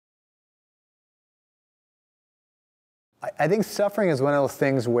I think suffering is one of those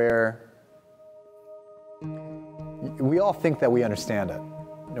things where we all think that we understand it.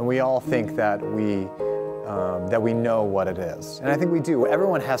 And we all think that we know what it is. And I think we do.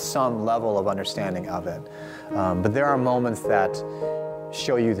 Everyone has some level of understanding of it. But there are moments that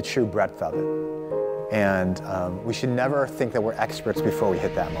show you the true breadth of it. And we should never think that we're experts before we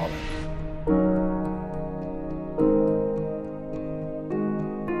hit that moment.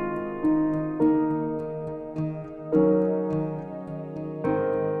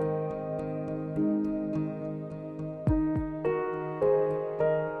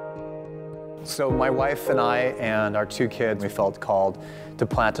 So my wife and I and our two kids, we felt called to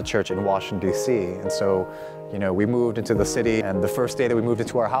plant a church in Washington, D.C. And so, we moved into the city, and the first day that we moved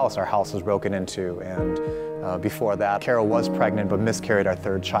into our house was broken into. And before that, Carol was pregnant but miscarried our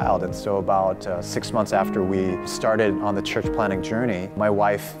third child. And so about 6 months after we started on the church planting journey, my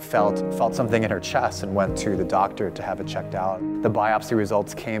wife felt something in her chest and went to the doctor to have it checked out. The biopsy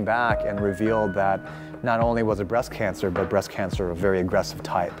results came back and revealed that not only was it breast cancer, but breast cancer of a very aggressive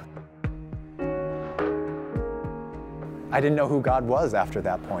type. I didn't know who God was after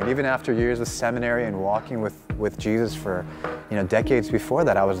that point. Even after years of seminary and walking with Jesus for decades before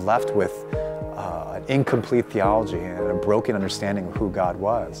that, I was left with an incomplete theology and a broken understanding of who God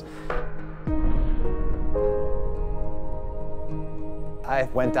was. I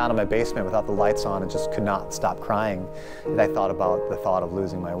went down to my basement without the lights on and just could not stop crying. And I thought about the thought of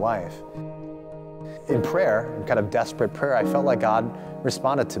losing my wife. In prayer, in kind of desperate prayer, I felt like God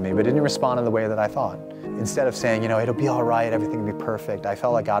responded to me, but didn't respond in the way that I thought. Instead of saying, it'll be all right, everything will be perfect, I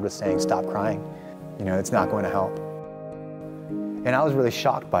felt like God was saying, stop crying. It's not going to help. And I was really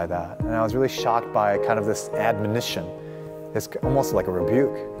shocked by that. And I was really shocked by kind of this admonition. It's almost like a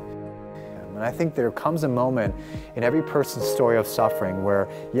rebuke. And I think there comes a moment in every person's story of suffering where,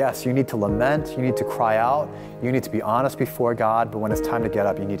 yes, you need to lament, you need to cry out, you need to be honest before God, but when it's time to get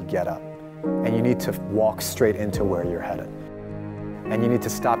up, you need to get up. And you need to walk straight into where you're headed. And you need to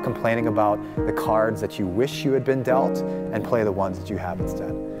stop complaining about the cards that you wish you had been dealt and play the ones that you have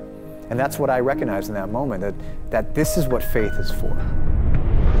instead. And that's what I recognized in that moment, that this is what faith is for.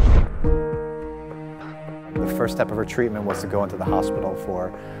 The first step of her treatment was to go into the hospital for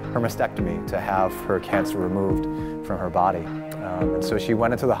her mastectomy, to have her cancer removed from her body. And so she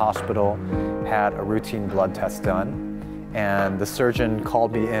went into the hospital, had a routine blood test done, and the surgeon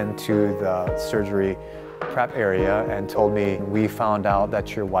called me into the surgery prep area and told me, we found out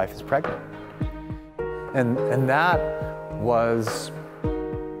that your wife is pregnant. And that was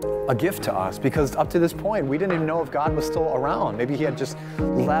a gift to us, because up to this point, we didn't even know if God was still around. Maybe he had just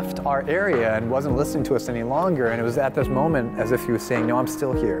left our area and wasn't listening to us any longer. And it was at this moment as if he was saying, no, I'm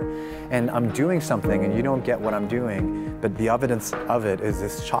still here. And I'm doing something and you don't get what I'm doing. But the evidence of it is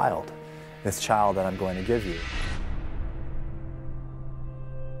this child that I'm going to give you.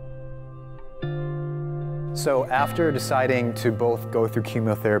 So after deciding to both go through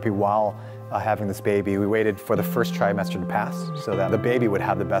chemotherapy while having this baby, we waited for the first trimester to pass so that the baby would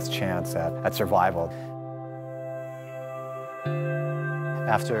have the best chance at survival.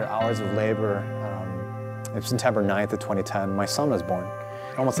 After hours of labor, it was September 9th of 2010, my son was born.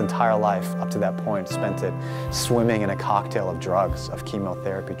 Almost entire life up to that point spent it swimming in a cocktail of drugs, of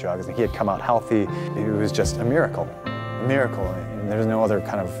chemotherapy drugs, and he had come out healthy. It was just a miracle. A miracle, and there's no other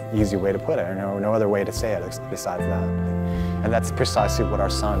kind of easy way to put it, or no other way to say it besides that. And that's precisely what our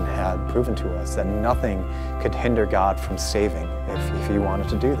son had proven to us, that nothing could hinder God from saving if he wanted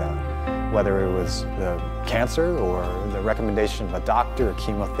to do that. Whether it was the cancer or the recommendation of a doctor or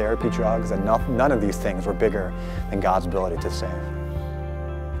chemotherapy drugs, and none of these things were bigger than God's ability to save.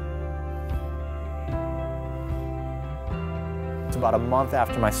 It's about a month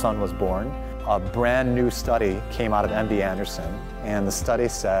after my son was born, a brand new study came out of MD Anderson, and the study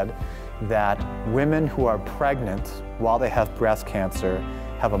said that women who are pregnant while they have breast cancer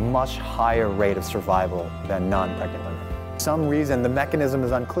have a much higher rate of survival than non-pregnant women. For some reason, the mechanism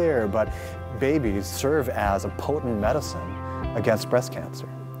is unclear, but babies serve as a potent medicine against breast cancer.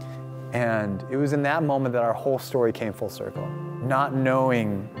 And it was in that moment that our whole story came full circle. Not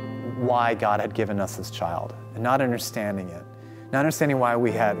knowing why God had given us this child, and not understanding it. Not understanding why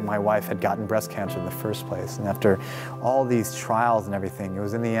my wife had gotten breast cancer in the first place. And after all these trials and everything, it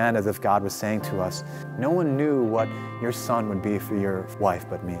was in the end as if God was saying to us, no one knew what your son would be for your wife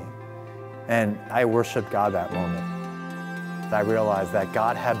but me. And I worshiped God that moment. I realized that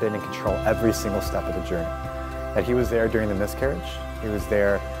God had been in control every single step of the journey. That he was there during the miscarriage. He was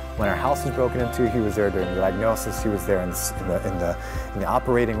there when our house was broken into. He was there during the diagnosis. He was there in the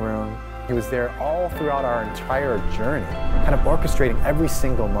operating room. He was there all throughout our entire journey, kind of orchestrating every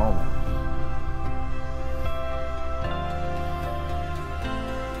single moment.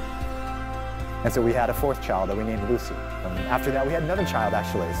 And so we had a fourth child that we named Lucy. After that, we had another child,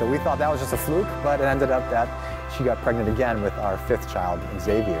 actually. So we thought that was just a fluke, but it ended up that she got pregnant again with our fifth child,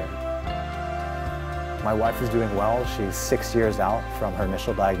 Xavier. My wife is doing well. She's 6 years out from her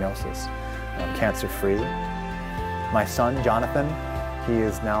initial diagnosis, cancer-free. My son, Jonathan, he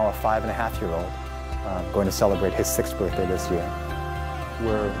is now a 5.5-year-old, going to celebrate his 6th birthday this year.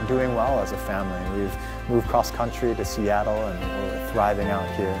 We're doing well as a family. We've moved cross-country to Seattle, and we're thriving out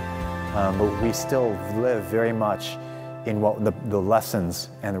here. But we still live very much in what the lessons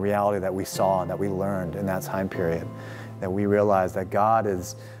and the reality that we saw and that we learned in that time period. That we realized that God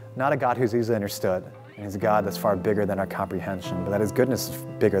is not a God who's easily understood. And He's a God that's far bigger than our comprehension, but that His goodness is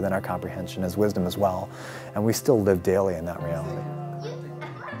bigger than our comprehension, His wisdom as well. And we still live daily in that reality.